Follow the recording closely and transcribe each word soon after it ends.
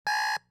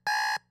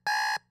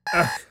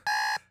Ugh.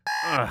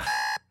 Ugh.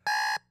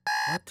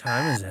 What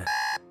time is it?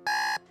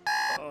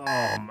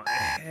 Oh, my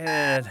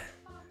head.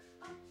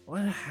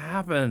 What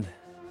happened?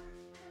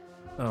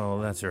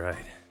 Oh, that's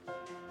right.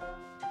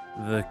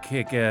 The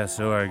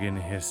Kick-Ass Oregon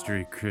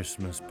History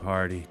Christmas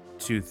Party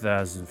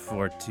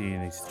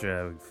 2014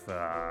 extravagant.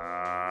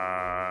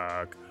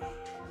 Fuck.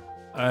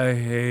 I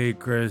hate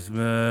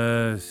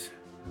Christmas.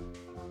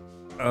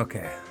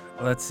 Okay,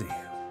 let's see.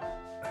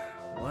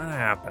 What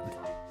happened?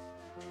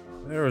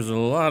 There was a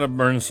lot of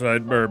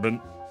Burnside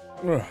bourbon.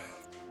 Ugh,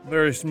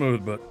 very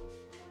smooth, but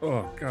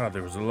oh god,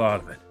 there was a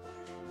lot of it.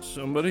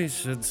 Somebody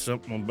said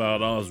something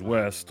about Oz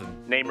West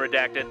and Name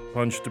redacted.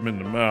 punched him in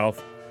the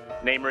mouth.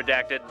 Name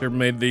redacted. They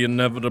made the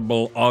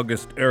inevitable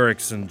August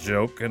Erickson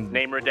joke and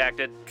Name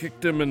redacted.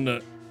 kicked him in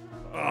the...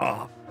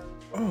 Oh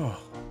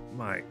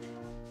my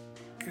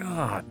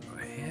god,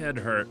 my head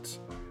hurts.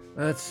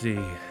 Let's see.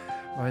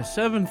 By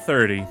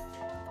 7:30,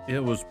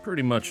 it was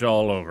pretty much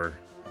all over.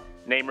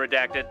 Name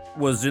redacted.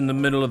 Was in the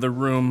middle of the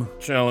room,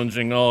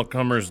 challenging all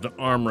comers to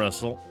arm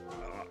wrestle.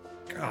 Oh,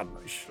 god,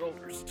 my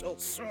shoulder's still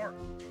sore.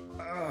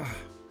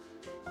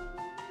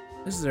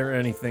 Is there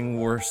anything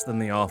worse than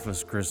the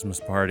office Christmas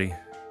party?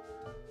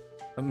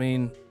 I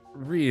mean,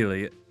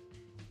 really?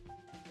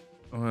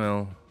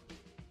 Well,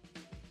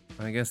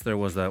 I guess there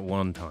was that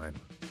one time.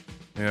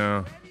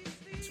 Yeah,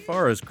 as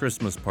far as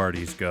Christmas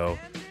parties go,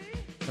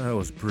 that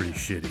was pretty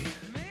shitty.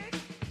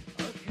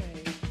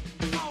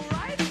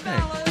 Hey,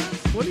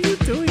 what are you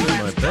doing in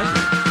my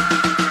bedroom?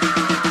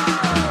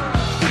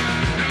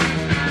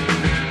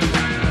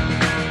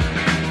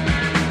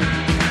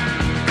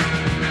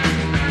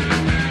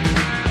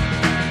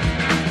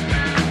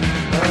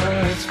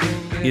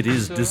 It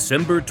is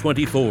December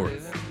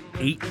 24th,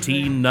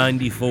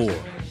 1894,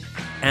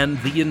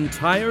 and the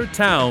entire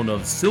town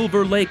of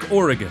Silver Lake,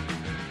 Oregon,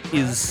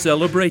 is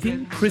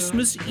celebrating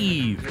Christmas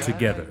Eve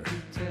together.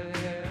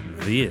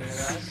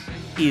 This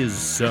is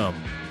some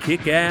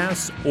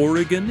kick-ass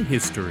Oregon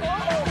history. Oh,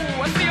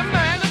 I see a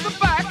man at the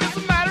back, as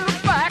a matter of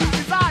fact,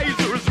 his eyes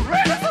are as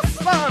red as the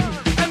sun,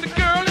 and the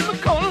girl in the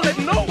corner, let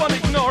no one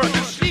ignore her,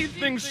 'cause she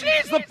thinks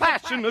she's the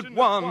passionate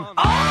one.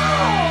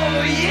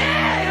 Oh,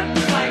 yeah, it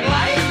was like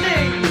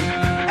lightning,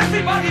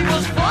 everybody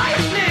was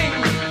frightening,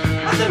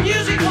 and the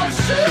music was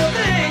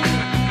soothing,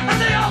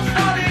 and they all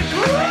started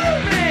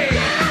grooving.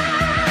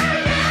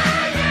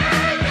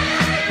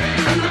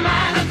 And the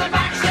man at the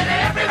back said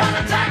everyone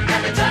attack,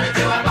 and they turned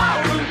into a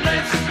ballroom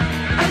blitz,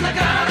 and the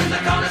girl in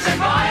the corner said,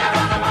 boy, I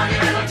want the one,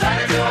 it'll turn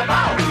into a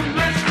ballroom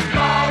blitz,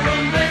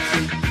 ballroom blitz,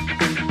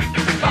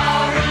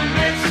 ballroom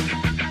blitz,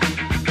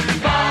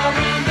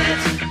 ballroom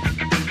blitz,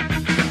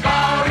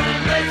 ballroom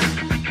blitz.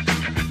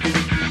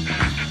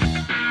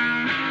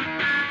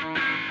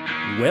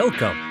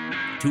 Welcome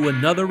to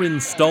another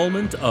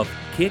installment of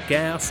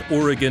Kick-Ass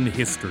Oregon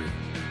History,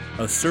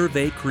 a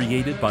survey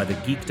created by the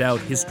geeked out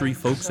history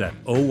folks at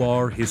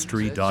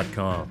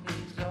orhistory.com.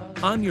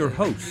 I'm your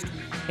host,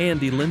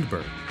 Andy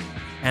Lindberg,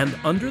 and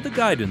under the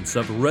guidance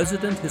of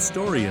resident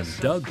historian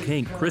Doug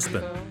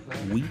Kank-Crispin,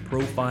 we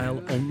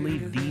profile only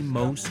the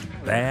most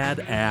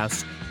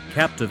badass,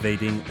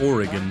 captivating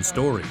Oregon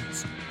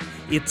stories.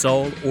 It's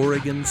all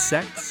Oregon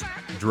sex,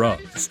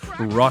 drugs,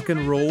 rock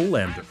and roll,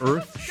 and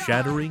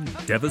earth-shattering,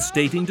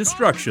 devastating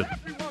destruction.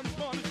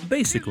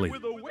 Basically,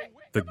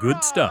 the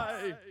good stuff.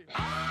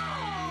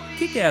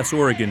 Kick-Ass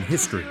Oregon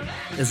History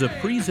is a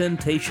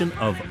presentation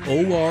of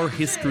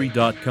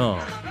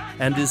orhistory.com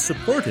and is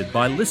supported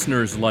by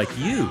listeners like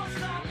you.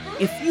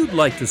 If you'd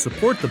like to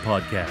support the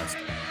podcast,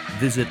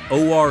 visit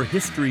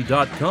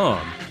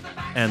orhistory.com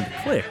and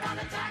click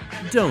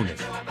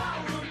Donate.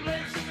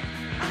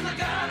 And the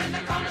girl in the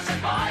corner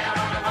said, boy, I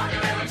want the one,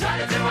 it'll turn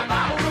into a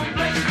ballroom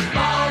blitz,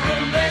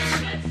 ballroom blitz.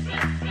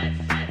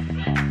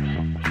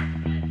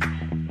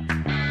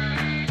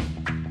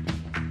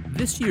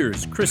 This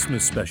year's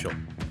Christmas special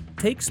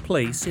takes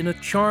place in a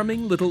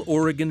charming little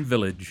Oregon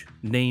village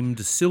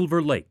named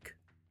Silver Lake,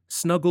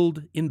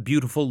 snuggled in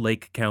beautiful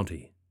Lake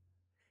County.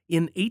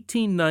 In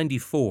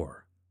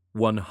 1894,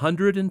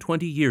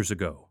 120 years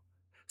ago,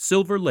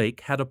 Silver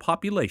Lake had a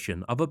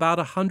population of about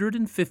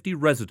 150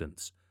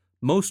 residents,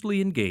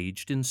 mostly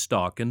engaged in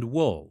stock and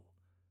wool.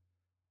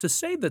 To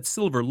say that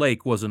Silver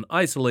Lake was an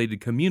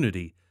isolated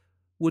community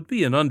would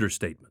be an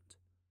understatement.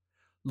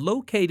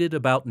 Located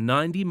about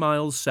 90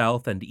 miles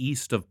south and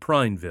east of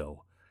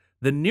Prineville,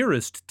 the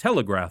nearest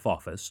telegraph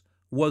office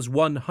was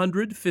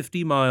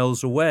 150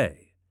 miles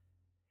away.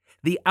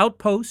 The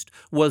outpost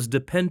was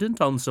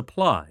dependent on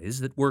supplies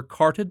that were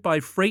carted by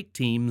freight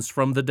teams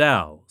from the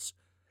Dalles.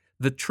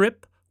 The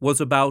trip was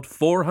about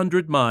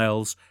 400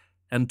 miles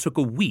and took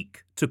a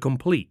week to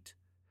complete,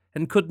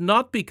 and could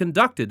not be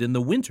conducted in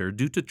the winter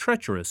due to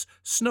treacherous,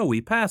 snowy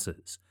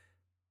passes.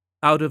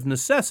 Out of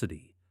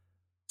necessity,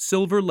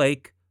 Silver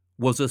Lake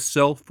was a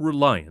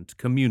self-reliant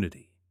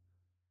community.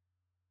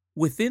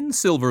 Within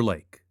Silver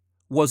Lake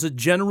was a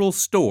general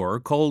store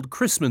called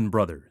Chrisman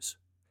Brothers.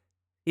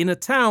 In a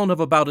town of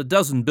about a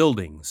dozen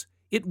buildings,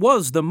 it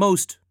was the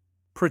most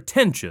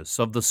pretentious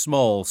of the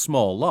small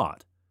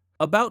lot.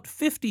 About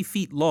 50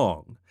 feet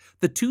long,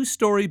 The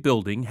two-story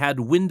building had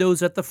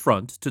windows at the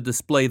front to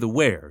display the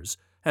wares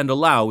and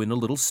allow in a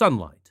little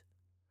sunlight.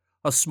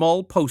 A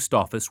small post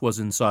office was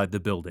inside the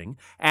building,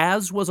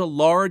 as was a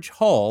large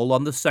hall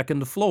on the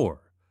second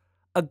floor,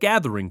 a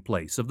gathering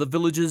place of the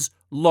village's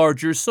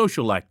larger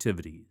social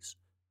activities.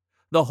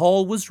 The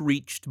hall was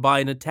reached by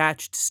an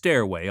attached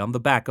stairway on the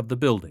back of the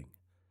building.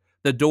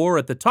 The door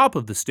at the top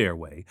of the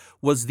stairway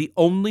was the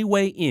only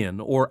way in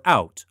or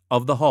out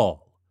of the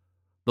hall.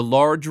 The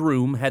large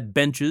room had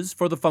benches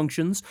for the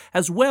functions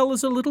as well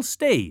as a little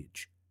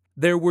stage.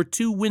 There were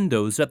two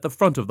windows at the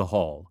front of the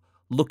hall,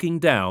 looking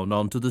down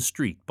onto the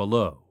street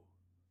below.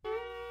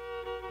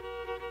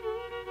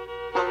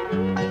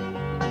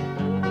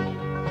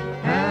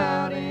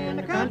 Out in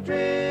the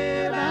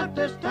country about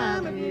this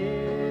time of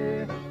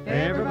year,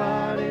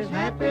 everybody's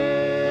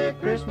happy,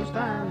 Christmas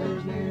time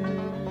is near.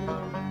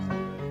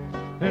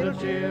 Little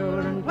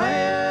children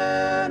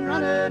playing,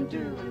 running to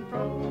and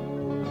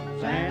fro,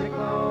 Santa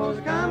Claus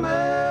is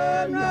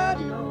coming,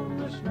 riding on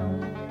the snow.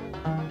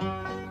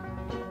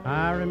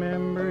 I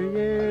remember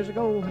years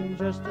ago when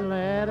just a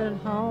lad at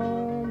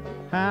home,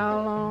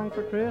 how long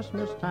for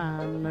Christmas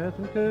time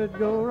nothing could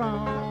go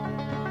wrong.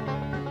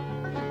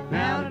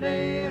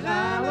 Nowadays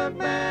I look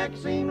back,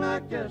 seem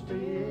like just a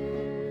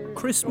year.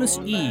 Christmas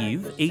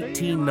Eve,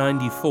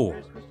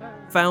 1894,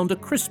 found a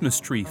Christmas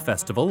tree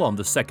festival on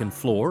the second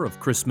floor of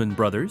Chrisman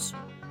Brothers.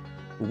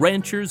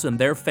 Ranchers and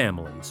their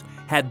families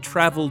had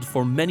traveled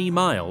for many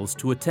miles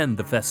to attend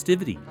the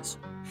festivities.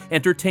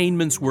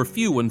 Entertainments were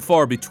few and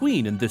far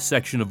between in this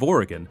section of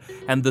Oregon,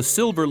 and the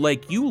Silver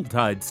Lake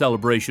Yuletide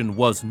celebration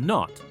was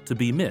not to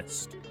be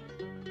missed.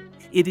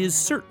 It is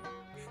certain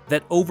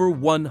that over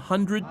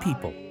 100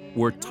 people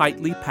were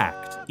tightly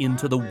packed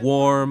into the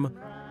warm,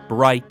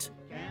 bright,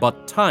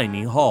 but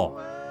tiny hall.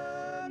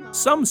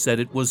 Some said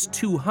it was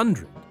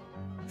 200.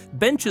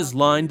 Benches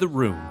lined the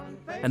room,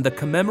 and the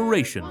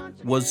commemoration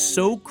was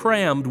so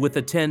crammed with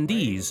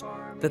attendees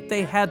that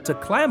they had to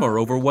clamor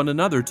over one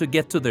another to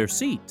get to their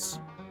seats.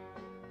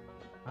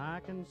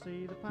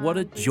 What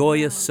a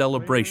joyous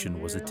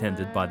celebration was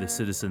attended by the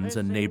citizens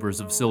and neighbors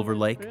of Silver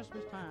Lake.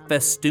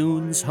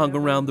 Festoons hung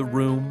around the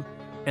room,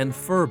 and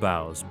fir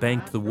boughs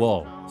banked the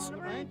walls.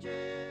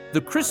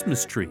 The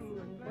Christmas tree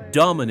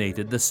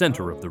dominated the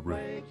center of the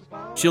room.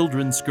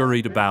 Children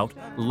scurried about,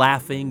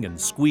 laughing and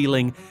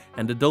squealing,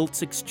 and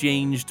adults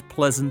exchanged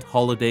pleasant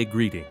holiday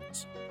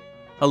greetings.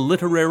 A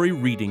literary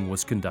reading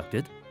was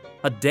conducted.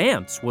 A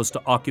dance was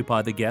to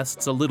occupy the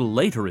guests a little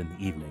later in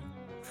the evening.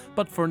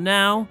 But for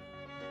now,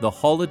 the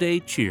holiday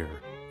cheer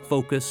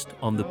focused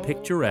on the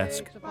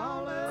picturesque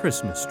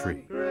Christmas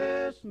tree.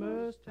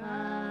 Christmas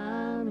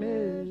time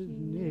is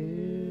near.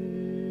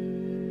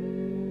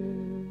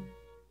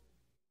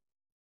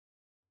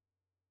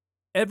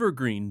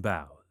 Evergreen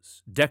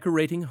boughs,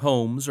 decorating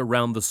homes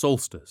around the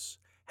solstice,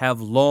 have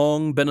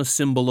long been a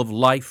symbol of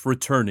life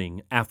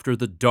returning after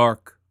the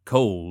dark,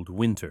 cold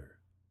winter.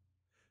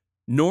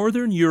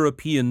 Northern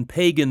European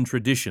pagan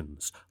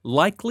traditions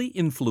likely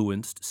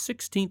influenced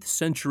 16th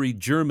century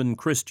German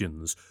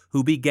Christians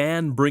who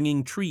began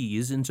bringing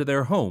trees into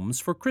their homes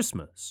for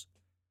Christmas.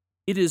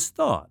 It is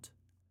thought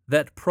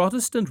that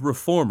Protestant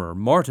reformer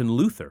Martin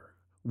Luther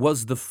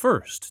was the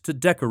first to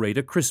decorate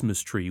a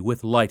Christmas tree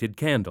with lighted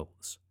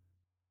candles.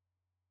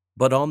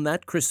 But on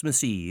that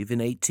Christmas Eve in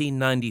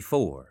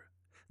 1894,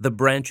 the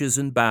branches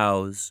and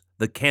boughs,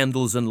 the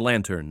candles and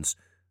lanterns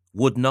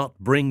would not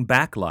bring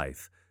back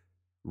life.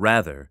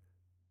 Rather,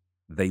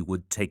 they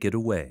would take it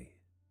away.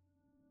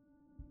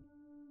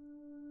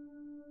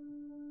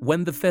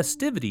 When the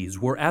festivities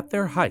were at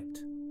their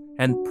height,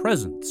 and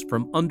presents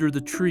from under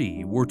the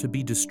tree were to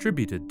be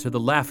distributed to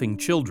the laughing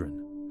children,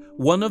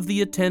 one of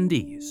the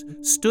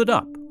attendees stood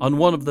up on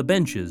one of the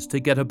benches to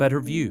get a better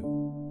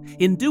view.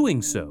 In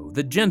doing so,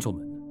 the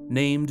gentleman,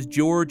 named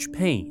George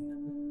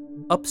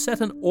Payne, upset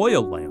an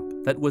oil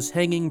lamp that was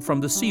hanging from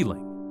the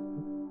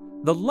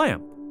ceiling. The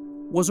lamp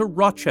was a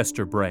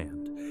Rochester brand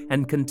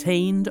and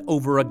contained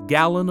over a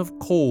gallon of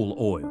coal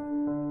oil.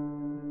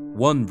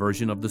 One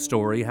version of the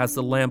story has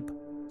the lamp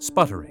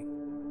sputtering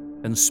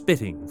and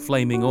spitting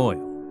flaming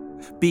oil,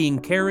 being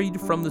carried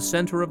from the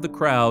center of the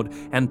crowd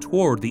and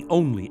toward the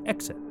only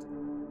exit.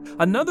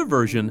 Another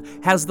version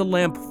has the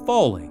lamp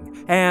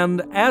falling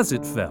and, as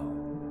it fell,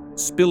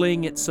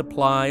 spilling its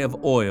supply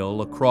of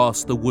oil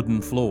across the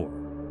wooden floor.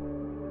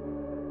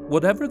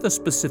 Whatever the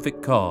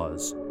specific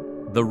cause,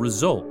 the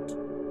result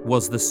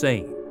was the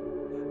same.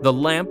 The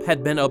lamp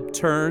had been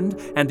upturned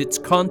and its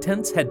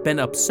contents had been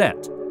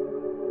upset.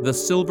 The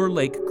Silver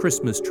Lake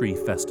Christmas Tree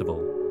Festival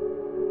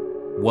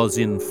was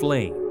in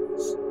flames.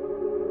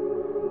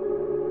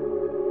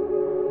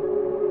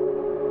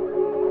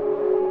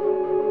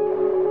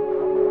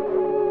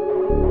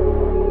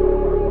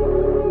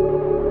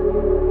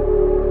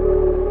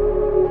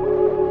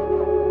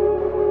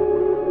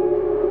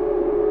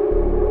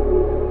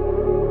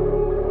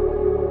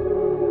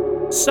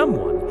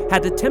 Someone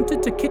had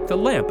attempted to kick the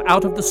lamp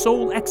out of the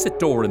sole exit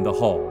door in the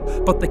hall,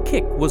 but the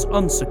kick was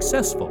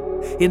unsuccessful.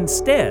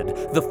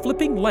 Instead, the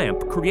flipping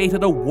lamp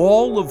created a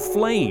wall of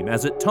flame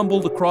as it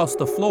tumbled across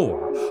the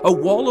floor, a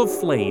wall of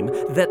flame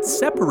that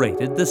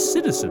separated the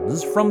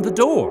citizens from the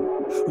door.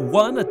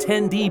 One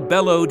attendee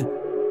bellowed,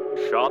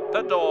 Shut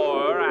the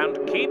door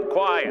and keep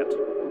quiet.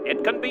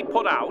 It can be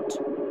put out.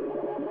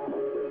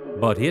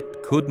 but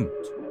it couldn't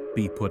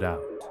be put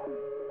out.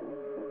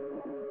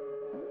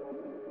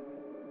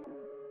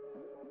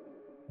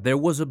 There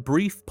was a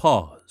brief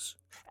pause,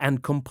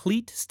 and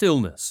complete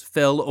stillness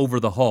fell over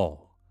the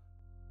hall.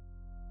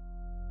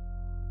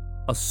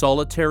 A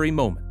solitary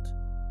moment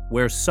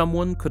where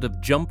someone could have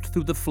jumped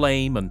through the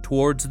flame and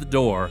towards the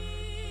door,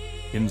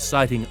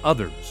 inciting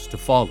others to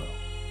follow.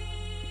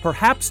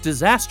 Perhaps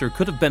disaster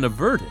could have been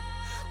averted.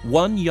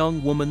 One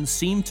young woman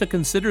seemed to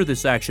consider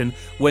this action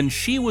when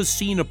she was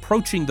seen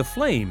approaching the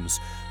flames,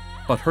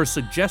 but her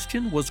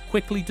suggestion was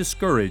quickly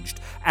discouraged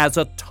as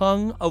a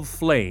tongue of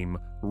flame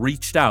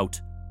reached out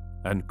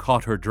and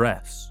caught her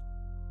dress.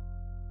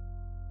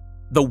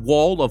 The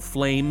wall of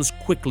flames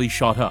quickly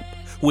shot up.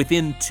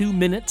 Within 2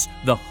 minutes,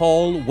 the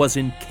hall was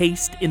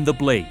encased in the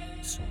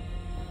blaze.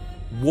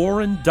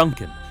 Warren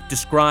Duncan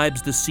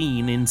describes the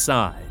scene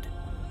inside.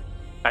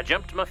 I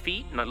jumped to my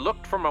feet and I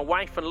looked for my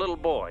wife and little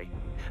boy.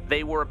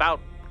 They were about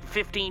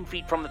 15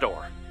 feet from the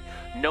door.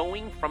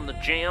 Knowing from the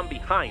jam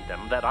behind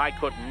them that I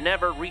could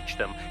never reach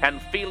them,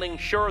 and feeling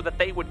sure that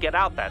they would get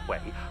out that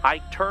way, I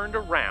turned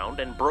around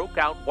and broke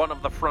out one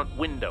of the front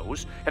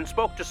windows and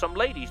spoke to some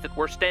ladies that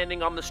were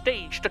standing on the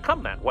stage to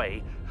come that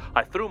way.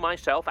 I threw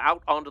myself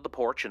out onto the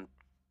porch and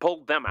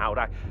pulled them out.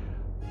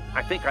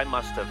 I think I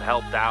must have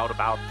helped out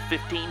about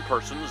 15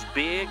 persons,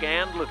 big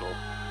and little.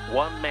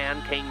 One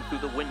man came through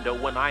the window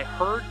when I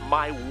heard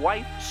my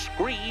wife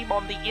scream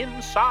on the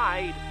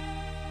inside.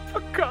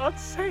 For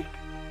God's sake,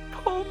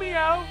 pull me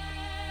out.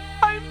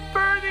 I'm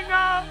burning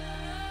up.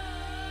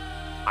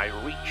 I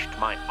reached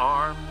my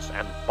arms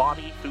and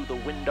body through the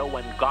window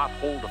and got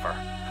hold of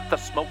her, the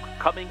smoke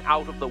coming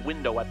out of the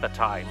window at the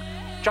time.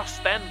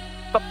 Just then,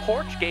 the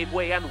porch gave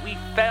way and we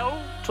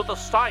fell to the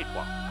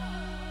sidewalk.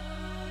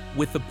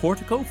 With the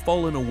portico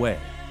fallen away,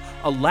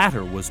 a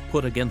ladder was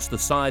put against the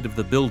side of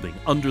the building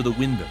under the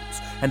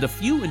windows, and a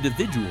few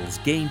individuals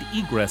gained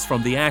egress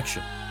from the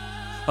action.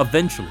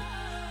 Eventually,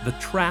 the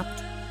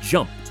trapped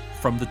jumped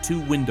from the 2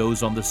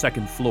 windows on the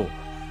second floor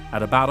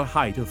at about a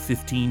height of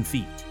 15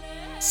 feet.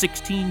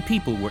 16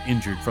 people were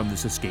injured from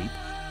this escape,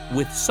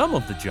 with some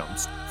of the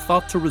jumps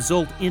thought to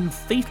result in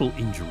fatal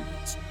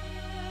injuries.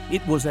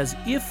 It was as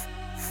if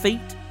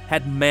fate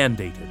had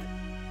mandated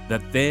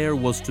that there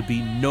was to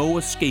be no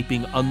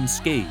escaping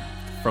unscathed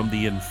from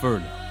the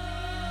inferno.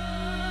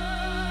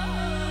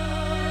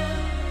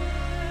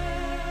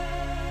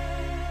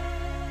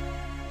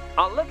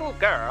 A little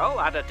girl,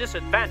 at a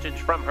disadvantage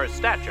from her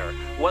stature,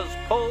 was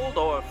pulled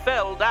or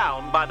fell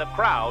down by the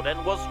crowd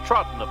and was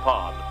trodden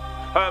upon.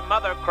 Her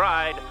mother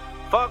cried,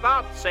 "For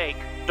God's sake,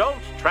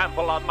 don't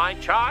trample on my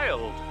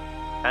child!"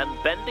 And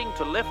bending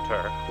to lift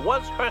her,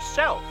 was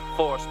herself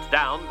forced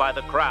down by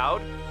the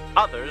crowd,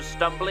 others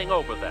stumbling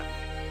over them,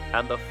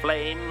 and the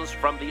flames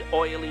from the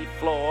oily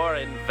floor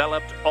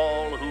enveloped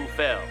all who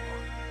fell.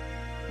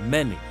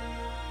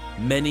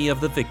 Many of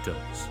the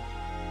victims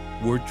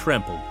were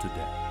trampled to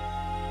death.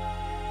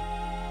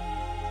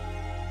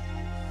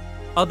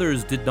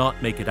 Others did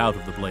not make it out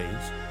of the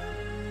blaze.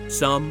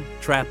 Some,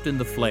 trapped in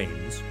the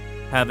flames,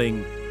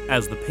 having,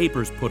 as the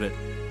papers put it,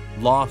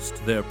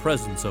 lost their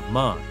presence of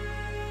mind,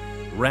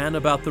 ran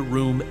about the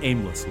room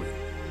aimlessly.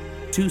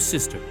 2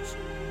 sisters,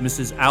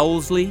 Mrs.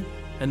 Owlsley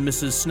and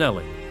Mrs.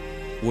 Snelling,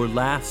 were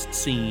last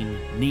seen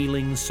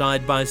kneeling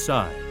side by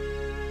side,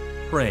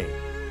 praying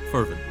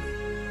fervently.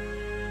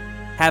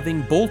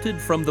 Having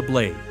bolted from the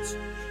blaze,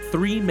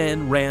 3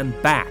 men ran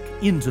back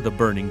into the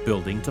burning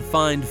building to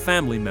find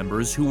family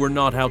members who were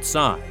not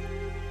outside.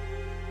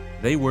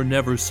 They were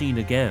never seen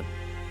again.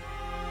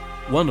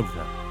 One of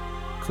them,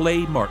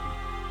 Clay Martin,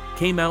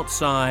 came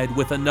outside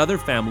with another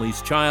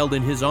family's child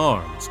in his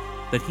arms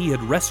that he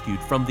had rescued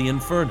from the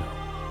inferno.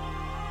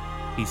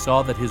 He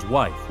saw that his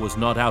wife was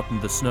not out in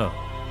the snow,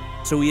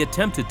 so he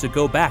attempted to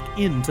go back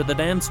into the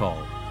dance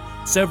hall.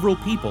 Several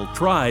people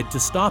tried to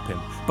stop him,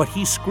 but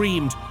he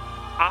screamed,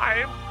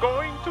 "I'm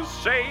going to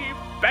save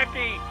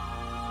Becky!"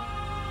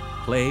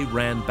 Clay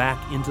ran back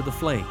into the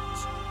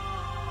flames,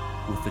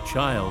 with the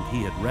child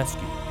he had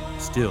rescued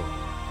still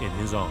in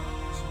his arms.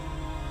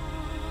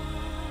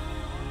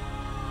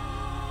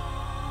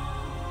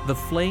 The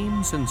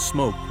flames and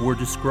smoke were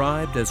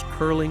described as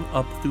curling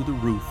up through the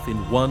roof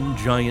in one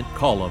giant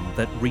column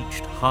that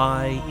reached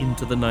high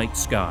into the night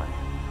sky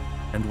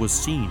and was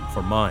seen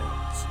for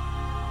miles.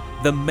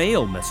 The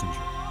mail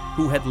messenger,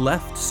 who had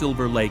left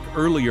Silver Lake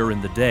earlier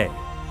in the day,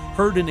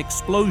 heard an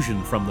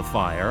explosion from the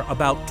fire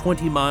about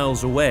 20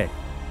 miles away.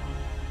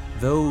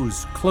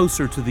 Those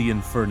closer to the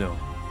inferno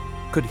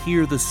could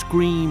hear the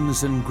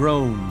screams and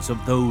groans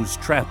of those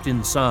trapped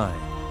inside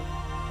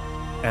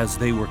as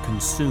they were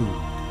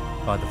consumed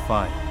by the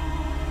fire.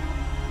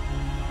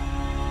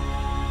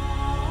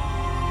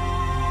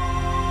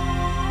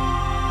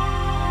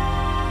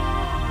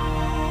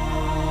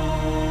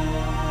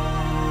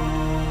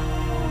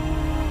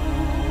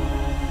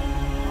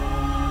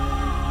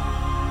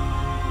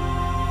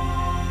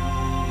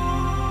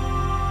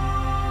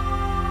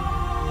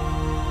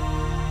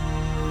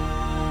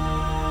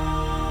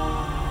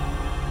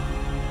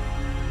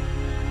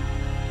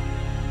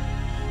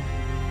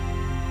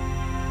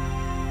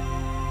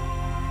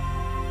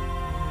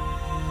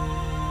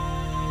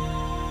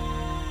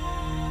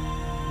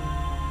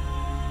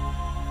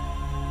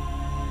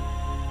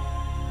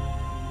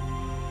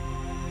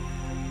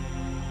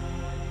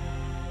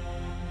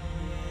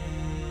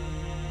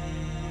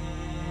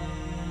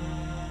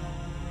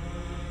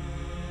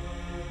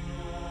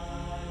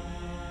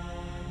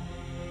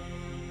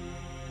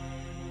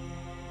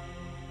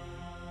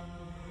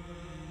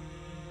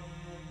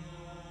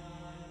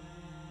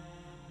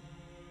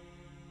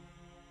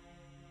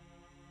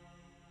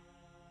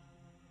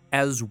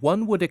 As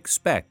one would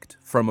expect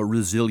from a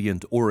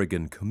resilient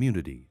Oregon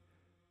community,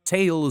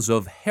 tales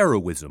of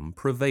heroism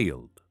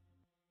prevailed.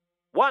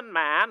 One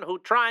man who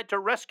tried to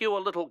rescue a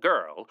little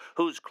girl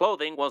whose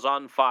clothing was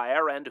on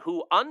fire and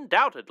who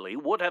undoubtedly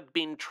would have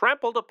been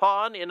trampled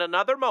upon in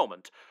another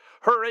moment,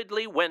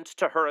 hurriedly went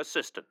to her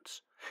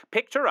assistance,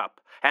 picked her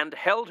up, and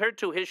held her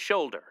to his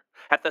shoulder,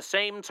 at the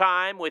same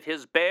time with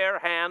his bare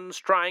hands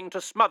trying to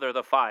smother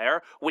the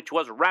fire which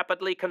was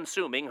rapidly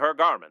consuming her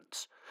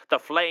garments, the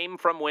flame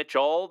from which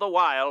all the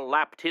while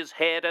lapped his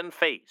head and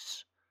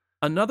face.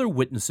 Another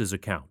witness's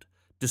account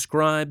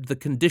described the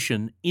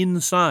condition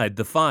inside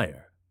the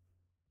fire.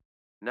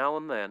 Now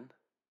and then,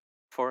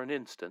 for an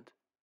instant,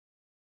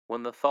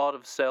 when the thought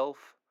of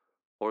self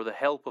or the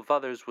help of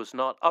others was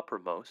not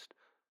uppermost,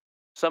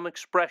 some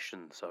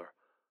expressions or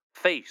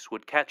face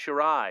would catch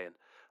your eye and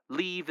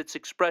leave its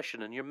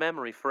expression in your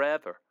memory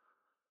forever.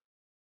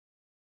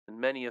 In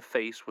many a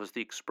face was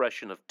the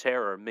expression of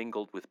terror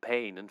mingled with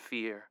pain and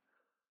fear.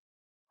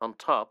 On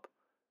top,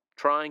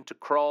 trying to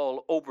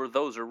crawl over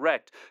those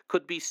erect,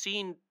 could be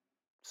seen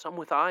some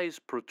with eyes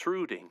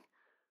protruding.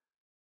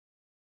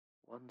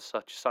 One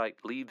such sight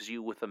leaves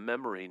you with a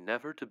memory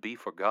never to be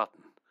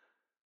forgotten.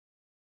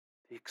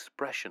 The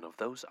expression of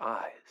those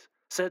eyes,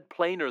 said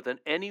plainer than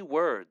any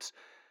words,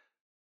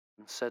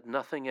 and said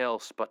nothing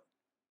else but,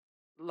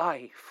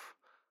 "Life,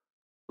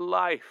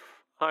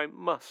 life, I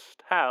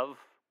must have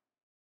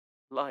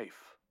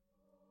life."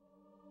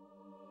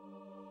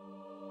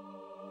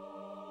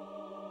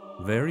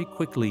 Very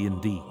quickly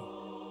indeed,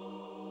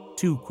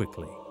 too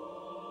quickly,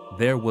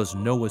 there was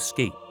no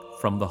escape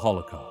from the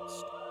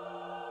Holocaust.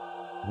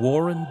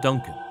 Warren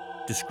Duncan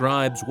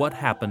describes what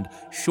happened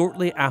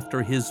shortly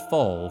after his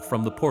fall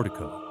from the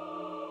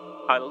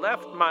portico. I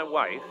left my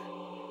wife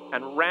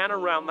and ran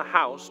around the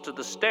house to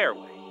the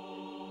stairway.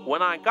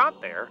 When I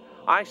got there,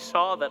 I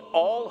saw that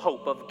all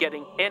hope of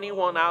getting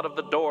anyone out of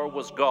the door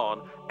was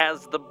gone,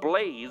 as the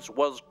blaze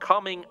was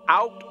coming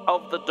out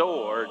of the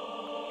door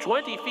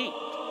 20 feet.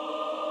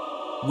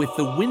 With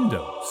the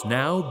windows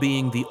now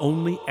being the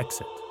only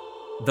exit,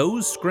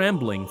 those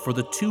scrambling for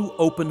the two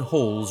open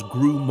holes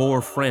grew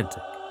more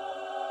frantic.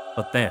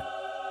 But then,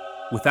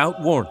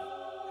 without warning,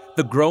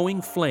 the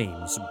growing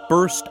flames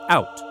burst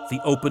out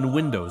the open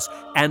windows,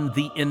 and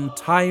the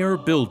entire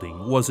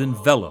building was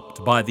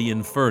enveloped by the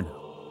inferno.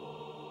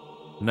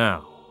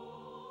 Now,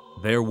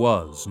 there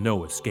was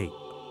no escape.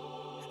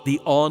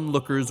 The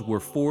onlookers were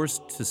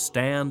forced to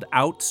stand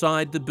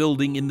outside the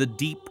building in the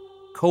deep,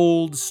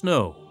 cold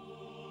snow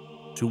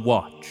to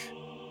watch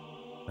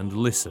and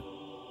listen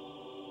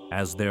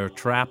as their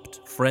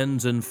trapped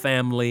friends and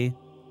family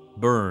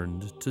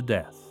burned to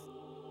death.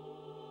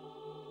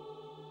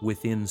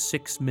 Within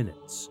 6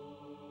 minutes,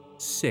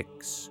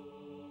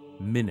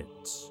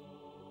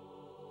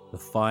 the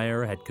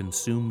fire had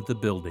consumed the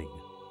building,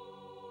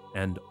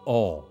 and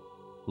all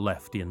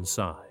left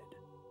inside.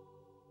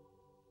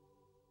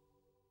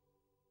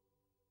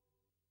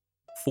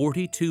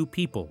 42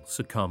 people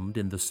succumbed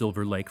in the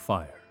Silver Lake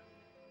fire.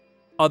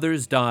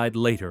 Others died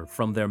later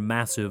from their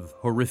massive,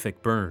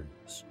 horrific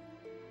burns.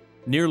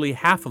 Nearly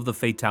half of the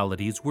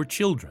fatalities were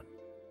children.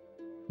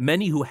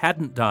 Many who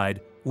hadn't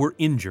died were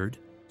injured,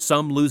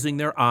 some losing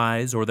their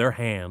eyes or their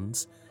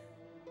hands.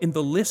 In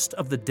the list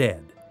of the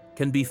dead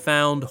can be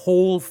found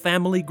whole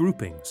family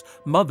groupings,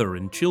 mother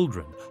and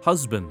children,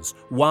 husbands,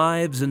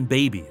 wives and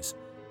babies.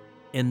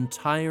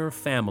 Entire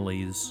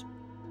families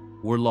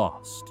were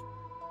lost.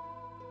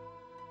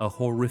 A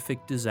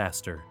horrific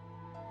disaster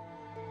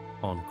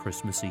on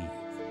Christmas Eve.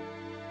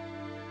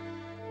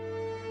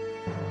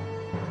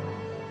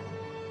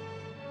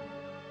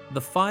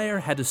 The fire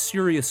had a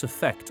serious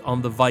effect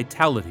on the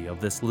vitality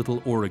of this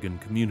little Oregon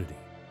community.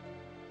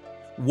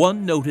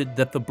 One noted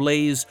that the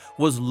blaze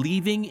was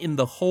leaving in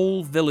the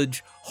whole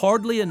village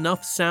hardly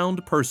enough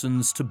sound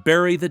persons to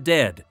bury the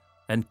dead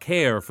and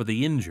care for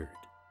the injured.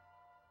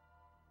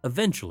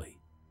 Eventually,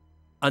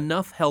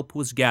 enough help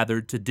was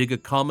gathered to dig a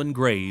common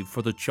grave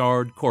for the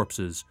charred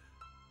corpses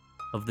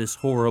of this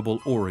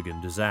horrible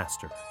Oregon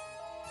disaster.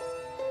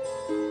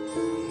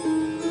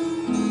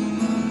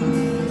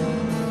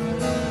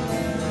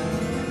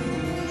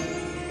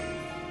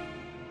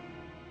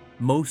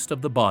 Most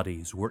of the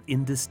bodies were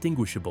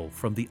indistinguishable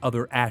from the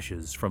other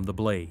ashes from the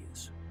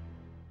blaze.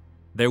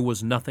 There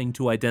was nothing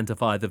to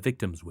identify the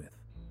victims with,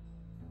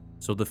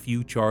 so the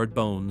few charred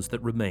bones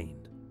that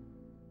remained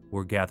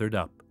were gathered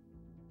up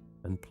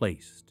and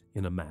placed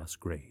in a mass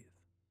grave.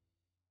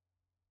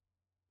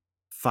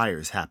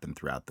 Fires happen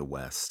throughout the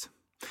West.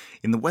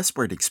 In the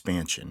westward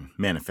expansion,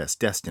 Manifest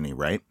Destiny,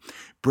 right?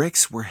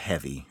 Bricks were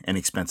heavy and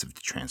expensive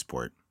to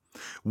transport.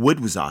 Wood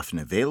was often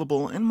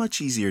available and much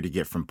easier to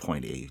get from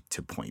point A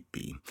to point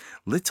B.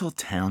 Little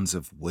towns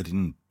of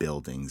wooden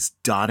buildings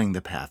dotting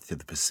the path to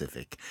the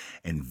Pacific,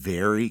 and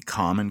very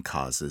common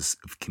causes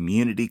of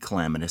community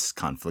calamitous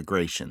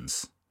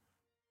conflagrations.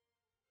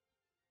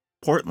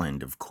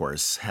 Portland, of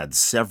course, had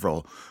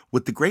several,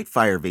 with the Great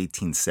Fire of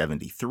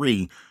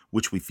 1873,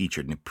 which we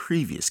featured in a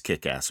previous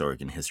Kick-Ass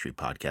Oregon History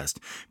podcast,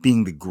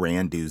 being the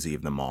grand doozy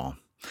of them all.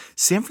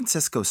 San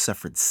Francisco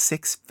suffered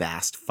 6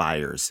 vast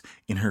fires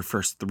in her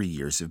first 3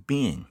 years of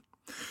being.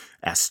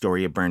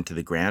 Astoria burned to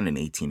the ground in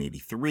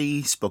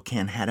 1883.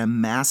 Spokane had a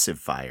massive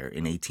fire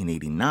in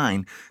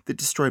 1889 that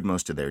destroyed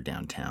most of their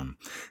downtown.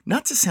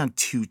 Not to sound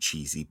too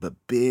cheesy,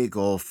 but big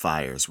old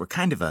fires were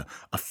kind of a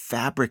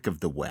fabric of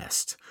the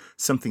West,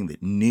 something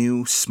that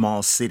new,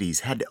 small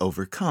cities had to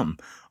overcome,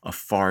 a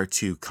far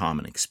too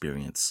common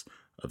experience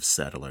of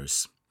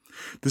settlers.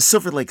 The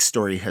Silver Lake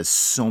story has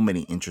so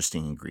many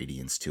interesting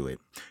ingredients to it.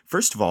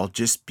 First of all,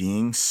 just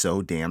being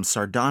so damn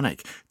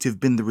sardonic to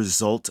have been the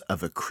result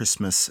of a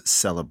Christmas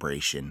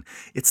celebration.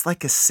 It's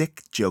like a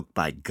sick joke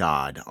by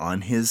God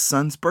on his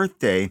son's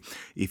birthday,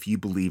 if you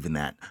believe in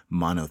that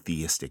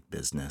monotheistic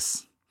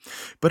business.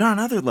 But on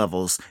other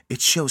levels, it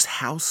shows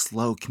how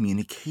slow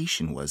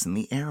communication was in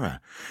the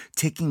era,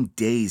 taking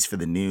days for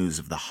the news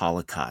of the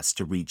Holocaust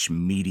to reach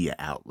media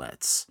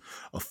outlets.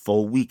 A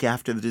full week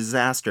after the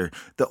disaster,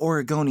 the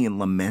Oregonian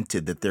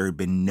lamented that there had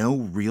been no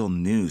real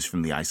news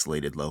from the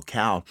isolated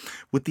locale,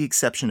 with the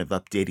exception of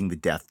updating the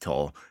death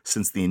toll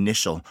since the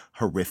initial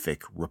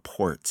horrific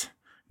report.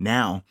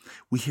 Now,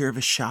 we hear of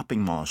a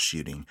shopping mall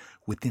shooting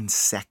within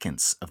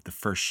seconds of the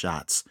first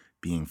shots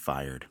being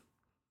fired.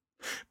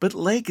 But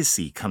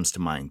legacy comes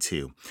to mind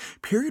too.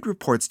 Period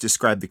reports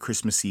describe the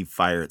Christmas Eve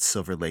fire at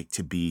Silver Lake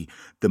to be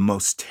the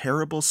most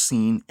terrible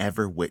scene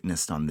ever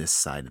witnessed on this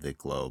side of the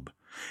globe.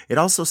 It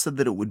also said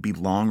that it would be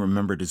long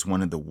remembered as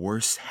one of the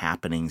worst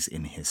happenings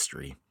in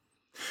history.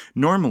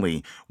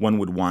 Normally, one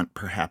would want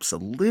perhaps a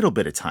little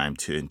bit of time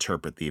to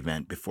interpret the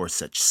event before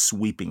such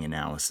sweeping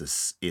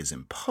analysis is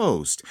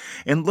imposed.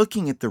 And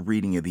looking at the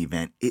reading of the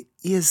event, it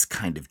is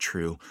kind of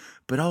true,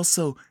 but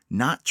also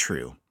not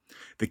true.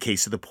 The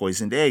case of the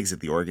poisoned eggs at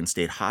the Oregon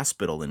State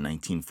Hospital in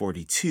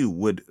 1942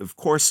 would, of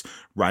course,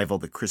 rival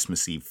the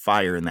Christmas Eve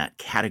fire in that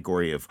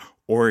category of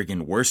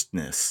Oregon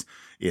worstness,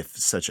 if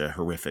such a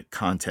horrific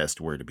contest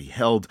were to be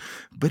held.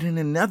 But in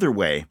another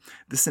way,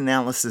 this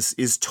analysis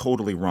is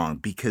totally wrong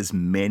because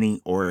many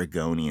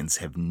Oregonians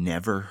have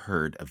never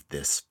heard of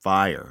this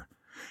fire.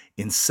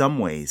 In some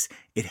ways,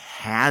 it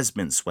has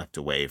been swept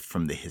away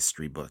from the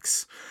history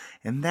books,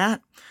 and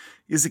that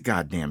is a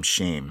goddamn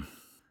shame.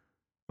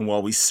 And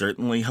while we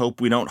certainly hope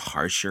we don't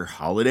harsh your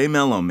holiday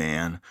mellow,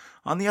 man,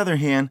 on the other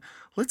hand,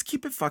 let's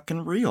keep it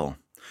fucking real.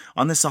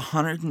 On this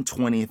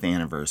 120th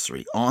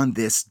anniversary, on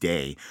this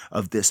day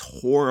of this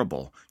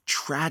horrible,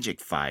 tragic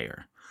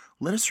fire,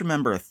 let us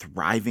remember a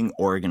thriving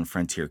Oregon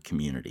frontier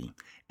community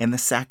and the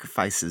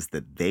sacrifices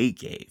that they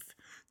gave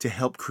to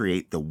help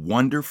create the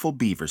wonderful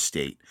Beaver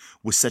State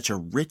with such a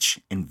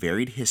rich and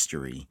varied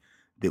history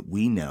that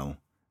we know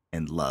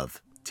and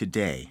love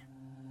today.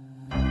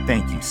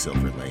 Thank you,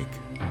 Silver Lake.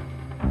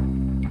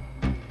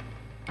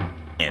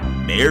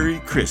 And Merry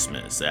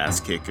Christmas, ass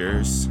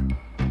kickers.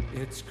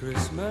 It's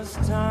Christmas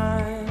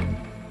time,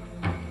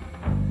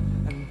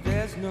 and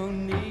there's no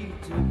need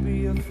to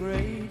be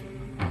afraid.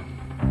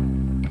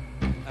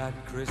 At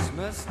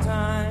Christmas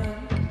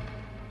time,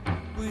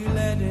 we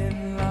let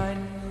in light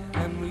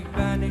and we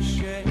banish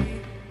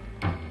shade.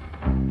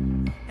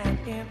 And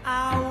in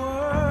our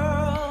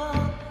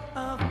world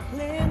of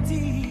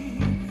plenty,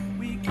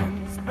 we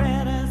can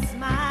spread a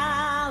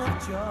smile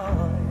of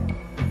joy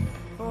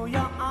for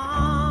your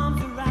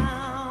arms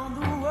around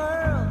the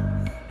world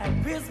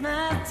at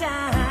Christmas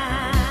time.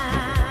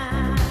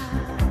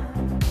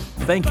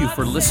 Thank you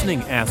for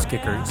listening, ass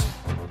kickers,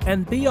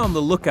 and be on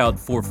the lookout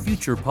for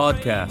future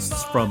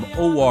podcasts from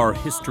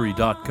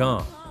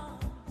orhistory.com.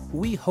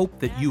 We hope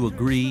that you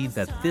agree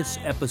that this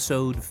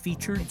episode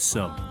featured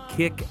some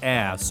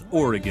kick-ass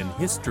Oregon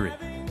history.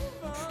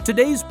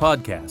 Today's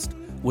podcast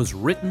was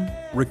written,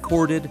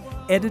 recorded,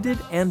 edited,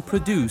 and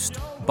produced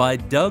by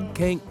Doug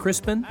Kank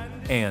Crispin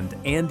and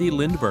Andy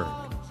Lindberg.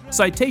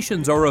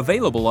 Citations are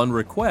available on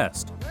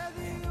request.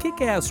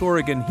 Kick-Ass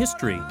Oregon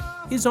History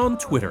is on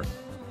Twitter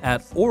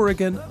at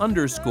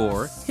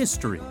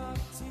Oregon_history.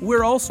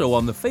 We're also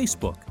on the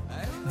Facebook.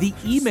 The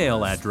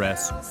email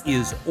address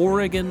is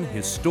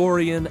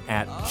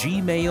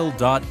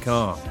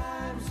OregonHistorian@gmail.com.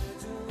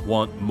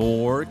 Want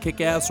more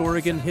Kick-Ass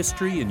Oregon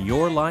history in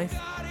your life?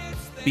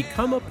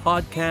 Become a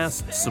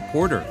podcast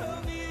supporter.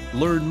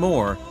 Learn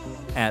more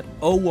at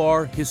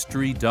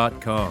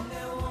orhistory.com.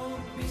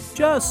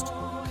 Just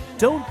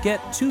don't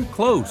get too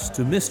close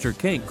to Mr.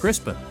 Kank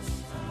Crispin.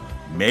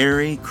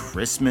 Merry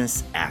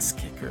Christmas, ass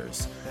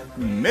kickers.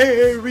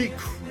 Merry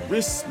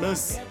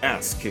Christmas,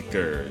 ass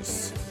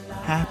kickers.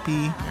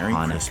 Happy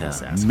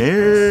Hanukkah.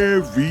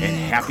 Merry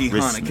and happy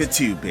Christmas. Hanukkah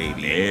too,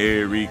 baby.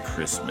 Merry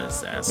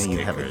Christmas, ass kickers. May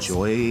you have a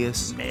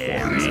joyous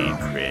Merry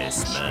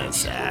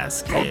Christmas,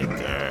 ass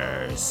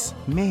kickers.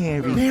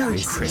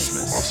 Merry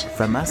Christmas.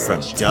 From us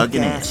at Doug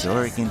and Andy,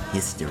 Oregon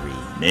History.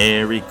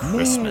 Merry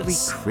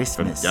Christmas.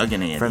 From Doug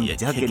and Andy,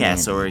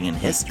 Kick-Ass Oregon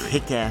History.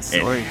 Kick-Ass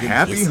Oregon History.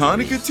 Happy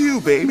Hanukkah too,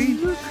 baby.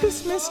 Your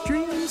Christmas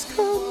dreams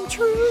come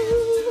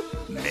true.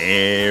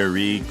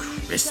 Merry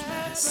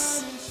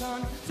Christmas.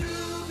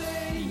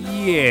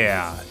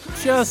 Yeah,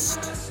 just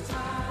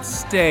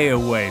stay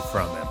away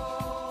from him.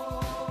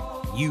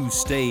 You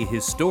stay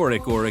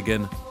historic,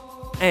 Oregon,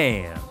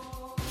 and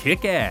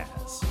kick ass.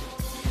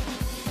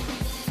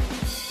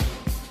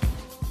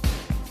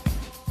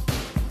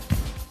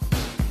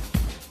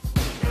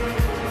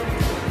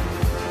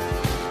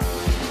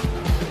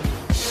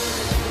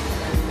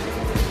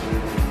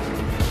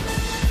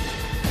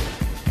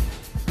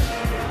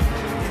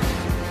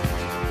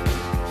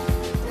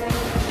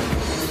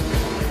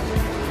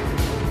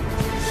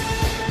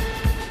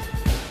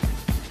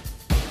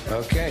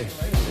 Okay,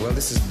 well,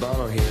 this is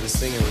Bono here, the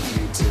singer with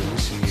you too,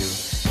 wishing you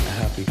a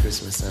happy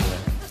Christmas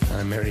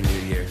and a Merry New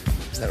Year.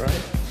 Is that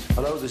right?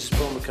 Hello, this is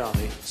Paul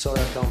McCartney. Sorry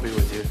I can't be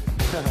with you.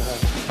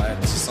 Hi,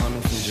 this is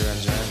Simon from Duran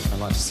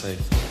Duran.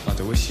 I'd like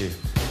to wish you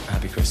a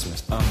happy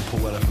Christmas. I'm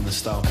Paul Weller from the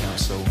Style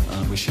Council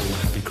and wish you all a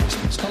happy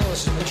Christmas. Hello,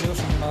 this is Mitchell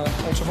from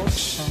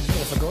Ultravox.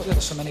 I forgot there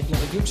were so many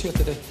bloody groups here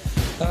today.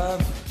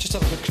 Just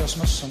have a good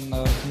Christmas and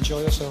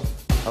enjoy yourself.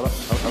 Hello,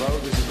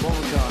 this is Paul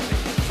McCartney.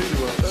 Feed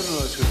the world, better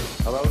know it's with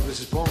you. Hello, this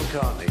is Paul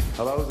McCartney.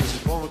 Hello, this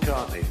is Paul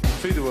McCartney.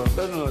 Feed the world,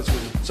 better know it's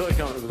with you. Sorry I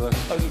can't be with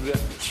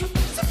you.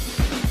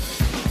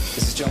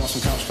 This is John Ross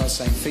from Couch Club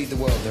saying, feed the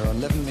world. There are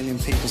 11 million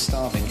people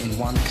starving in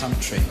one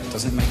country.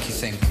 Doesn't it make you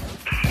think?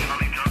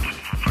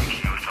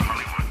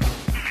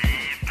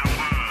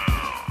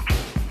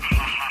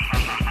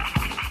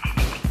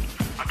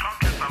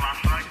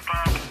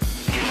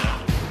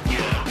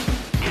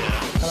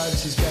 Hello,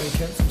 this is Gary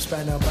Kent from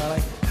Spandau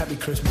Ballet. Happy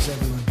Christmas,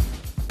 everyone.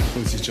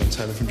 Well, this is John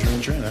Taylor from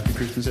Duran Duran. Happy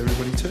Christmas,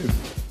 everybody, too.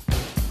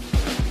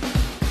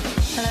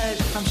 Hello,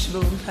 I'm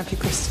Siobhan. Happy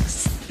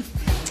Christmas.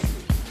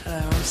 Hello,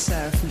 I'm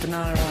Sarah from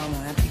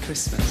Bananarama. Happy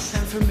Christmas.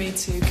 And from me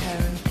too,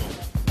 Karen.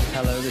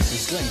 Hello, this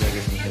is Glenn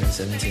Gregory from Heaven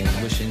 17,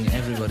 wishing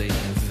everybody a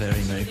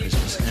very Merry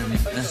Christmas and a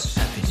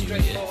Happy New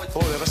Year.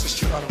 Oh, yeah, this is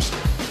Stuart Adams.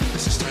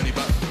 This is Tony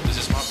Butt. This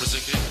is Mark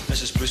Brzezicki.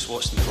 This is Bruce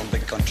Watson from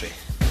Big Country.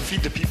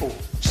 Feed the people.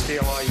 Stay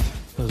alive.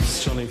 This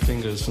is Johnny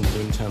Fingers from the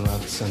Boomtown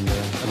Rats, and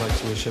I'd like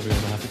to wish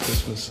everyone a happy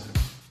Christmas.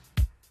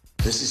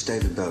 This is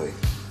David Bowie.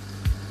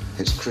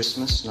 It's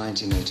Christmas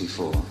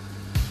 1984,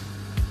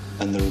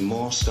 and there are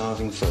more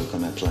starving folk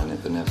on our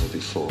planet than ever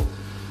before.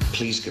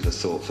 Please give a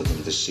thought for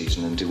them this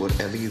season and do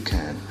whatever you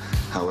can,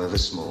 however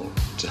small,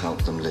 to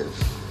help them live.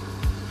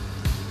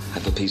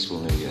 Have a peaceful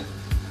New Year.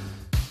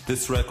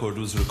 This record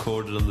was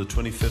recorded on the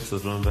 25th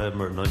of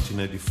November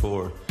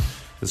 1984.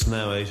 It's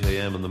now 8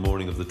 a.m. in the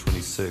morning of the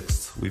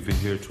 26th. We've been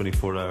here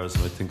 24 hours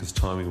and I think it's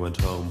time we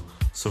went home.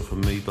 So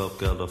from me, Bob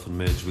Geldof and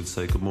Midge, we'd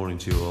say good morning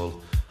to you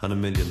all and a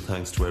million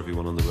thanks to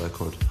everyone on the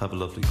record. Have a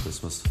lovely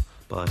Christmas.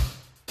 Bye.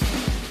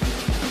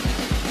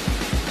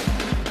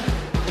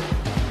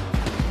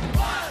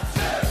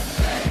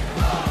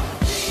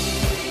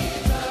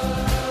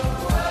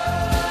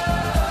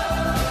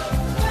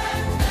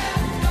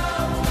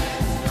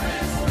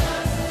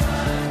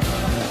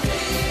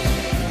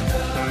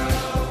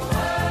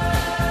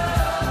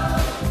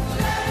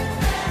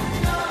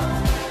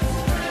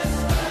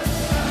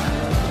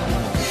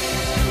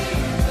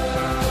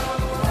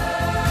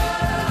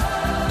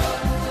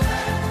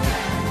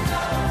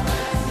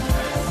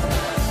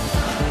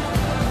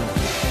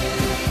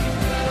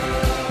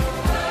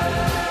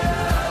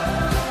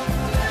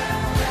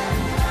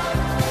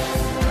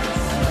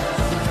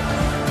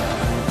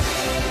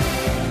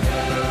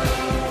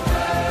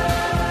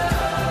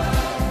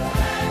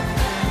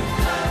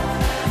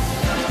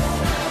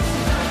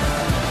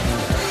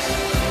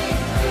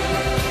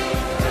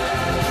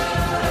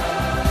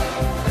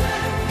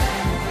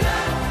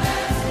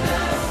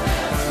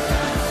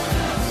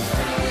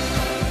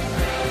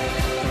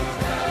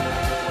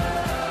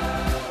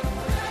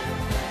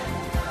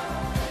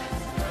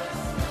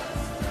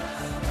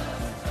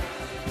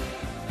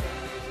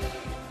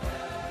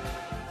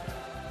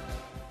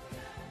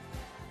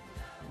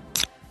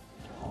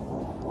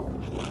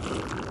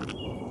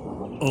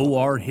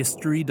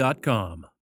 orhistory.com